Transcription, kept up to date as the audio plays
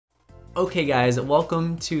Okay guys,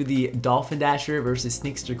 welcome to the Dolphin Dasher versus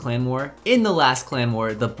Sneakster clan war. In the last clan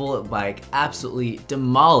war, the bullet bike absolutely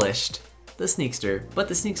demolished the Sneakster, but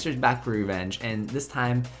the Sneakster is back for revenge, and this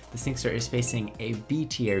time the Sneakster is facing a B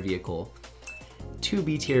tier vehicle. Two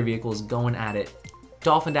B tier vehicles going at it.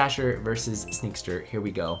 Dolphin Dasher versus Sneakster, here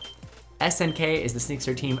we go. SNK is the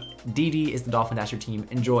Sneakster team, DD is the Dolphin Dasher team.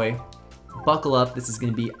 Enjoy, buckle up, this is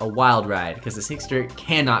gonna be a wild ride, because the Sneakster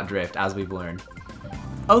cannot drift, as we've learned.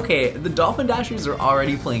 Okay, the Dolphin Dashers are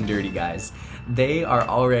already playing dirty, guys. They are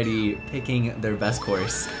already picking their best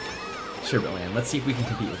course. Sherbetland. Let's see if we can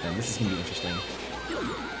compete with them. This is gonna be interesting.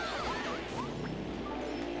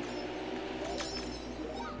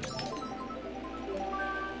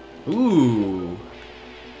 Ooh.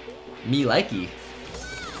 Me likey.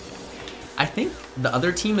 I think the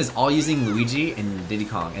other team is all using Luigi and Diddy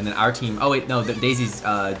Kong, and then our team, oh wait, no, Daisy's,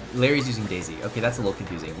 Larry's using Daisy. Okay, that's a little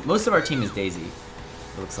confusing. Most of our team is Daisy.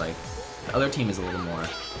 It looks like. The other team is a little more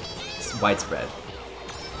widespread.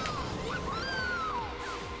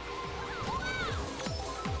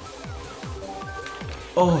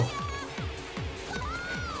 Oh!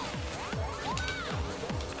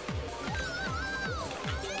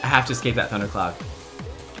 I have to escape that thundercloud.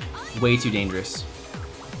 Way too dangerous.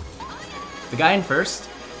 The guy in first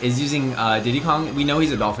is using Diddy Kong. We know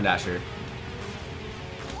he's a Dolphin Dasher.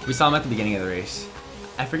 We saw him at the beginning of the race.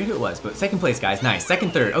 I forget who it was, but second place, guys. Nice.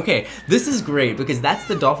 Second, third. Okay, this is great because that's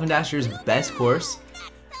the Dolphin Dasher's best course.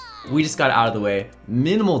 We just got out of the way.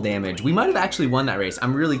 Minimal damage. We might have actually won that race.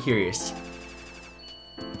 I'm really curious.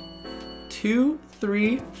 2,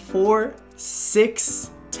 3, 4,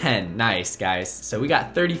 6, 10. Nice, guys. So we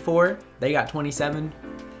got 34. They got 27.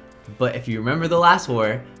 But if you remember the last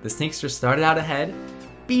war, the Sneakster started out ahead,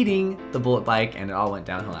 beating the bullet bike, and it all went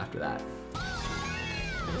downhill after that.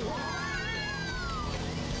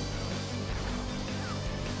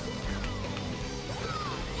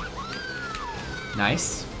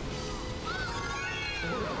 Nice.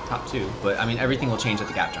 Top two, but I mean everything will change at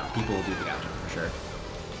the gap jump. People will do the gap jump for sure.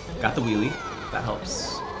 Got the wheelie, that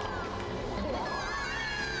helps.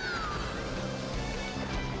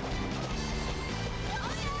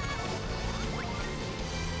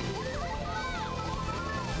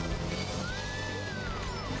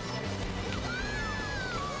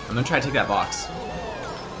 I'm gonna try to take that box.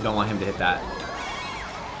 I don't want him to hit that.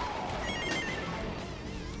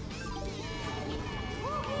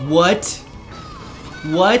 What?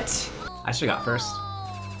 What? I should've got first.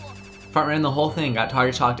 Front ran the whole thing, got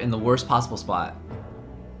target shocked in the worst possible spot.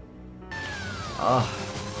 Ugh.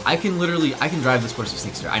 I can drive this course with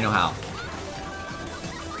Sneakster. I know how.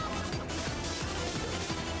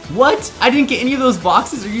 What? I didn't get any of those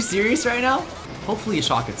boxes? Are you serious right now? Hopefully a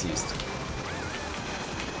shock gets used.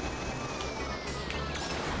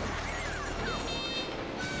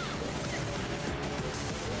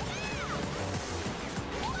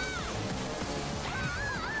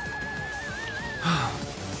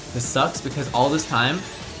 This sucks because all this time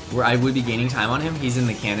where I would be gaining time on him, he's in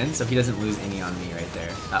the cannon, so he doesn't lose any on me right there,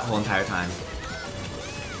 that whole entire time.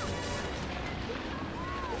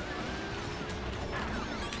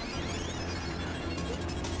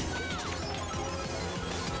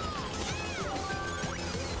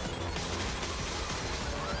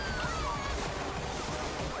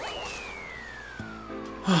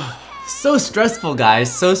 So stressful,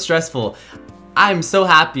 guys, so stressful. I'm so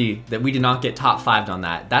happy that we did not get top 5'd on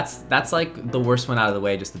that. That's like the worst one out of the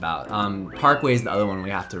way just about. Parkway is the other one we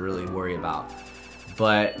have to really worry about.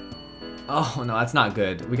 But, oh no, that's not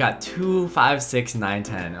good. We got 2, 5, 6, 9,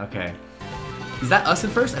 10, okay. Is that us in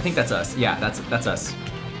first? I think that's us. Yeah, that's us.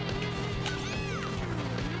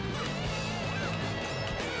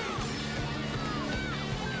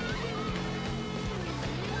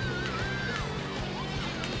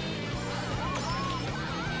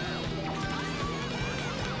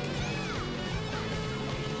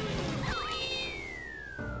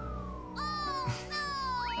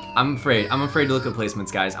 I'm afraid to look at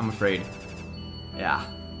placements, guys. I'm afraid. Yeah.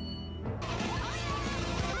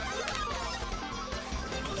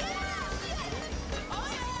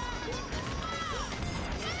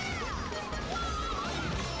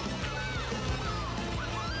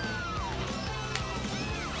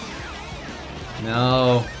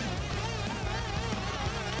 No.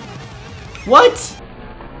 What?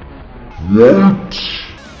 What?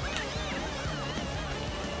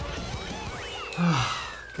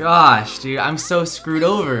 Gosh, dude, I'm so screwed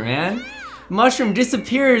over, man. Mushroom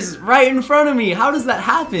disappears right in front of me. How does that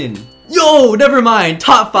happen? Yo, never mind.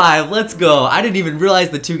 Top 5, let's go. I didn't even realize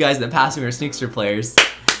the two guys that passed me are Sneakster players.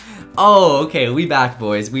 Oh, okay, we back,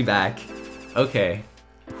 boys, we back. Okay.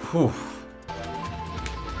 Whew.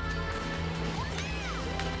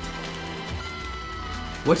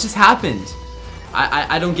 What just happened?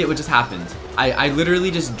 I don't get what just happened. I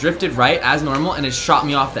literally just drifted right as normal and it shot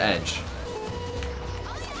me off the edge.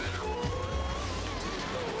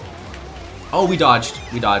 Oh, we dodged.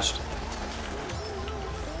 We dodged.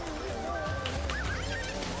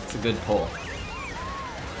 It's a good pull.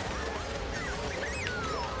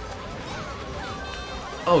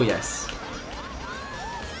 Oh, yes.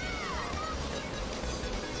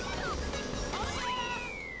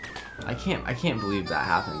 I can't believe that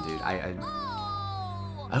happened, dude.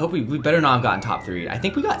 I hope we better not have gotten top 3. I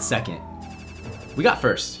think we got second. We got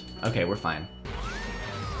first. Okay, we're fine.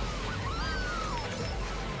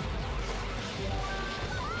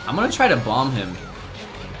 I'm gonna try to bomb him.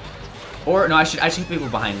 Or no, I should hit people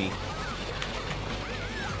behind me.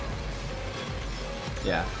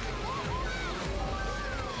 Yeah.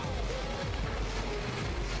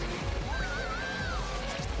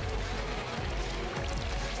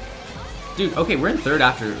 Dude, okay, we're in third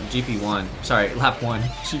after GP1. Sorry, lap 1,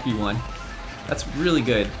 GP1. That's really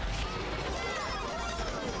good.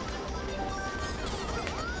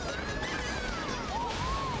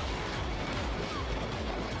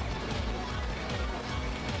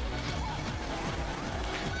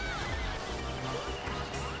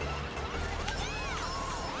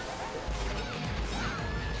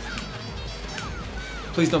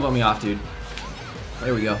 Please don't bump me off, dude.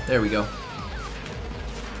 There we go. There we go.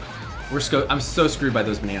 I'm so screwed by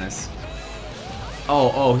those bananas.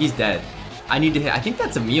 Oh, he's dead. I need to hit. I think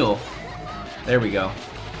that's a meal. There we go.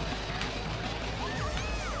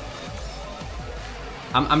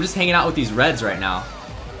 I'm just hanging out with these reds right now.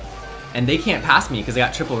 And they can't pass me because I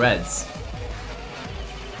got triple reds.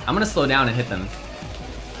 I'm gonna slow down and hit them.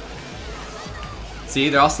 See,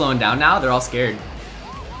 they're all slowing down now. They're all scared.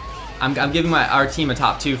 I'm giving our team a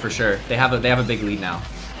top 2 for sure. They have a big lead now.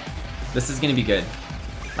 This is gonna be good.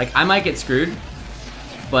 Like, I might get screwed,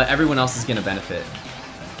 but everyone else is gonna benefit.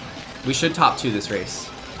 We should top 2 this race.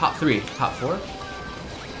 Top 3, top 4?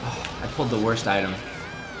 Oh, I pulled the worst item.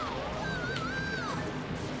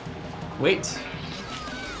 Wait.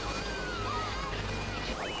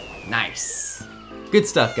 Nice. Good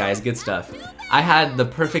stuff, guys, good stuff. I had the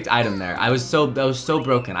perfect item there. I was so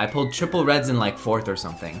broken. I pulled triple reds in like 4th or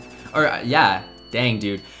something. Or yeah, dang,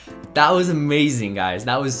 dude. That was amazing, guys.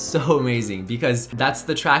 That was so amazing because that's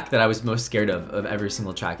the track that I was most scared of every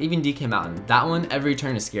single track. Even DK Mountain. That one, every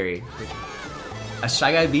turn is scary. A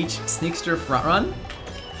Shy Guy Beach Sneakster front run?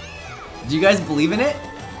 Do you guys believe in it?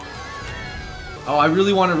 Oh, I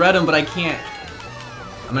really want to red him, but I can't.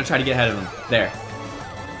 I'm gonna try to get ahead of him. There.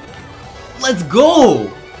 Let's go!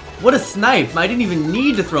 What a snipe! I didn't even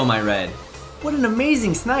need to throw my red. What an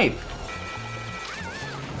amazing snipe!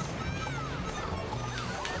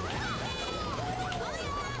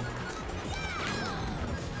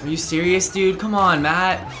 Are you serious, dude? Come on,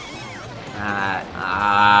 Matt. Matt,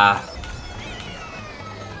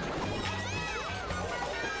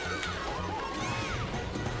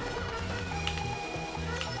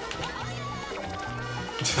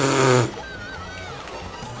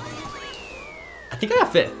 I think I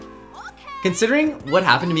got 5th. Considering what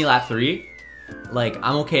happened to me lap 3, like,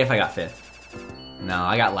 I'm okay if I got 5th. No,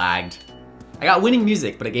 I got lagged. I got winning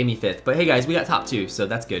music, but it gave me 5th. But hey guys, we got top 2, so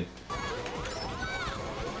that's good.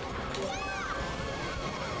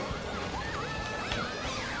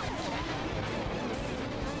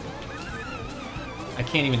 I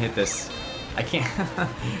can't even hit this. I can't.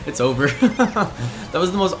 It's over. That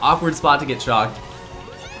was the most awkward spot to get shocked.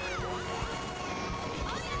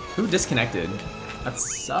 Who disconnected? That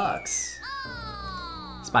sucks.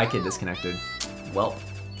 SpyKid disconnected. Well.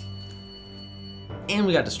 And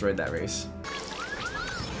we got destroyed that race.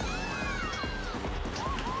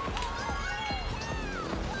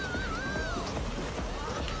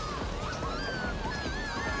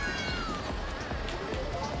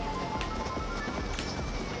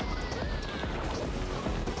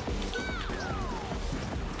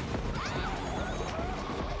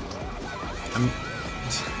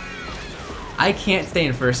 I can't stay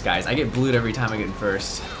in first, guys. I get blued every time I get in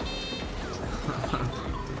first.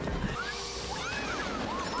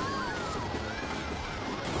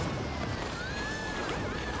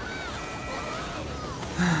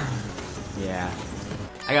 Yeah.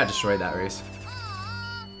 I got destroyed that race.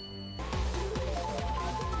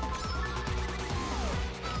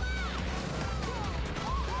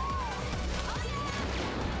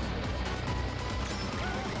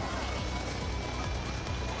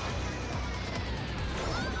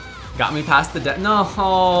 Got me past the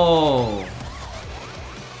no.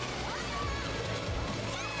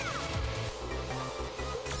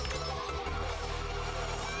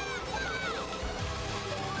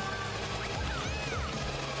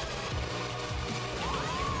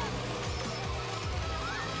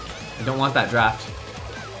 I don't want that draft.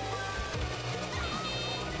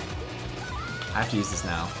 I have to use this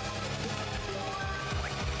now.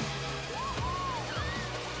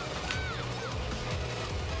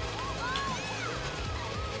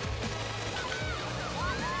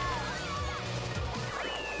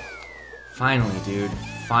 Finally, dude.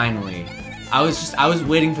 Finally. I was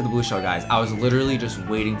waiting for the blue shell, guys. I was literally just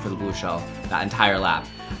waiting for the blue shell that entire lap.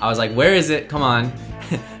 I was like, where is it? Come on.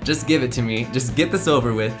 Just give it to me. Just get this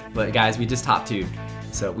over with. But guys, we just top 2'd.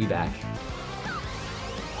 So we back.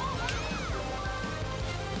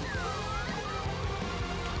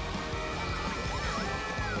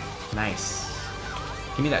 Nice.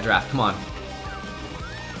 Give me that draft. Come on.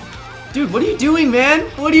 Dude, what are you doing, man?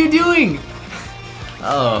 What are you doing?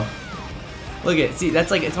 Oh. Look at, see,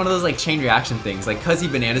 that's like, it's one of those like chain reaction things. Like, cause he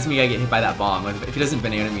bananas me, I get hit by that bomb. Like, if he doesn't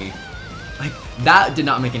banana me, like, that did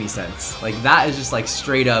not make any sense. Like, that is just like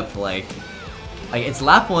straight up like it's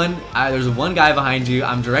lap 1, there's one guy behind you,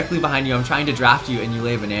 I'm directly behind you, I'm trying to draft you, and you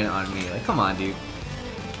lay a banana on me. Like, come on, dude.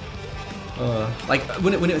 Like,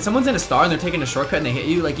 when someone's in a star and they're taking a shortcut and they hit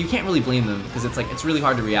you, like, you can't really blame them, because it's like, it's really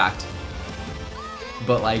hard to react.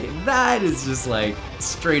 But like, that is just like,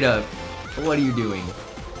 straight up, what are you doing?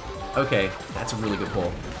 Okay, that's a really good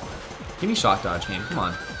pull. Give me shock dodge, game. Come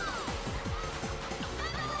on.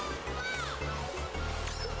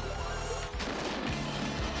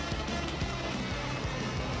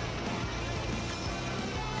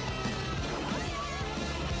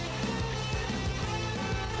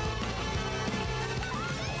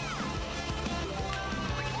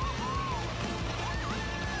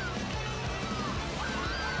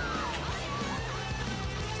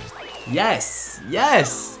 Yes!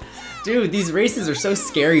 Yes! Dude, these races are so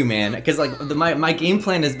scary, man. Because like my game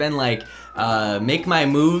plan has been like, make my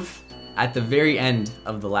move at the very end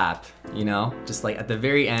of the lap. You know, just like at the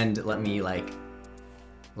very end, let me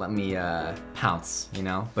pounce. You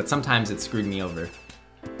know, but sometimes it screwed me over.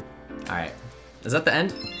 All right, is that the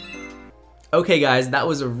end? Okay, guys, that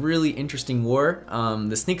was a really interesting war.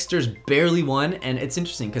 The Sneaksters barely won, and it's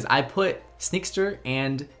interesting because I put Sneakster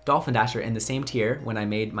and Dolphin Dasher in the same tier when I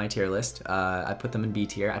made my tier list. I put them in B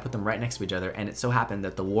tier, I put them right next to each other, and it so happened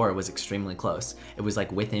that the war was extremely close. It was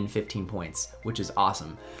like within 15 points, which is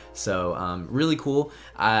awesome. So really cool.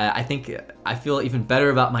 I think I feel even better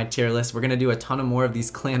about my tier list. We're gonna do a ton of more of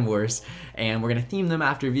these clan wars, and we're gonna theme them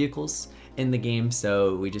after vehicles in the game,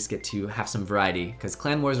 so we just get to have some variety, because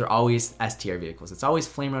clan wars are always S tier vehicles. It's always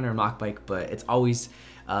Flame Runner and Mach Bike, but it's always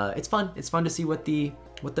it's fun to see what the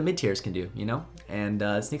mid tiers can do, you know. And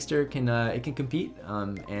Sneakster can compete,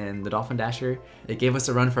 and the Dolphin Dasher, it gave us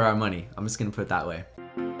a run for our money. I'm just gonna put it that way.